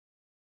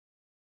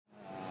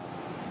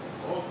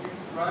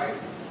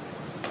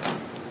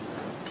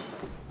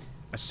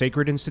A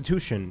sacred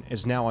institution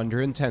is now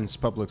under intense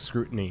public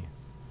scrutiny.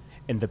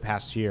 In the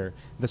past year,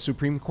 the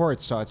Supreme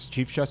Court saw its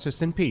Chief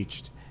Justice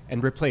impeached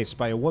and replaced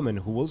by a woman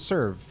who will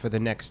serve for the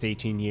next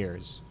 18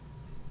 years.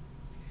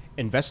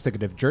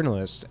 Investigative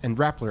journalist and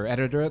Rappler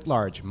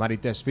editor-at-large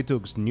Marites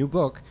Vitug's new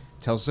book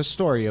tells the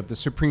story of the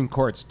Supreme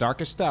Court's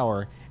darkest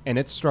hour and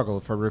its struggle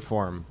for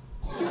reform.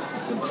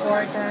 It's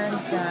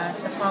important that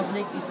the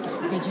public is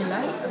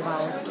vigilant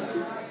about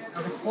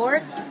the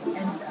court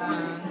and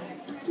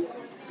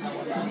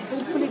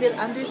hopefully they'll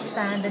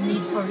understand the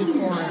need for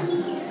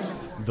reforms.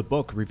 The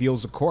book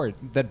reveals a court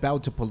that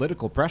bowed to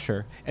political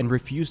pressure and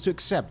refused to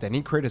accept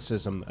any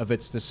criticism of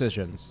its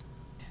decisions.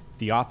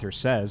 The author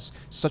says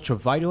such a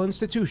vital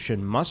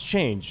institution must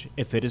change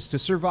if it is to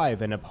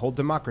survive and uphold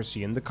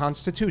democracy in the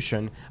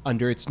Constitution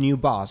under its new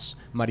boss,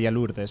 Maria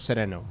Lourdes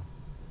Sereno.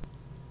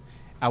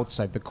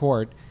 Outside the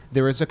court,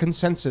 there is a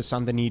consensus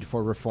on the need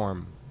for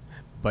reform.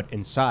 But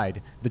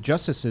inside, the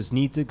justices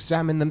need to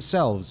examine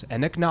themselves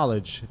and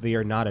acknowledge they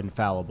are not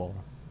infallible.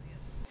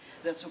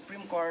 The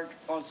Supreme Court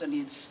also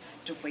needs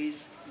to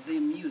face the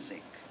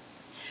music.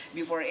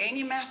 Before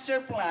any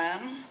master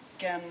plan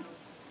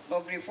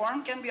of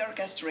reform can be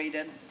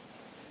orchestrated,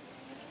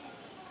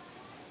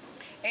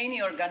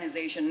 any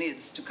organization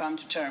needs to come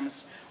to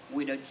terms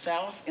with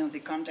itself in the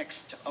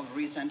context of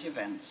recent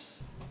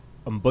events.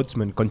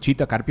 Ombudsman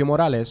Conchita Carpio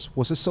Morales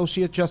was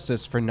Associate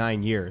Justice for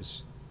 9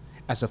 years.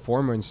 As a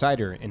former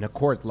insider in a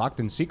court locked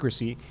in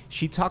secrecy,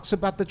 she talks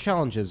about the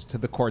challenges to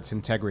the court's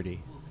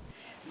integrity.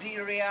 The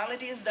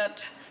reality is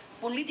that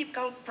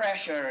political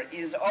pressure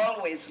is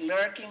always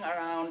lurking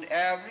around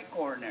every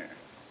corner,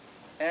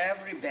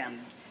 every bend,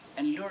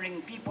 and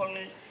luring people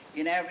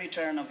in every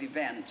turn of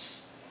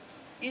events.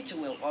 It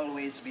will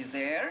always be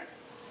there,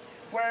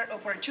 where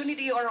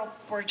opportunity or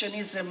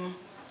opportunism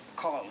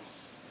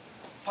calls.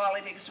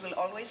 Politics will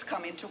always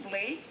come into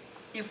play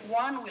if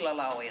one will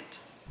allow it.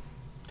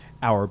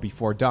 Hour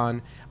Before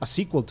Dawn, a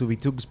sequel to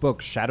Vitug's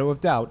book Shadow of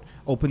Doubt,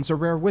 opens a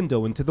rare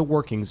window into the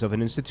workings of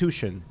an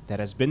institution that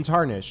has been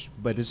tarnished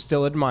but is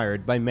still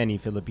admired by many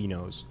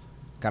Filipinos.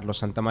 Carlos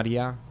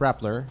Santamaria,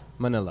 Rappler,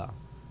 Manila.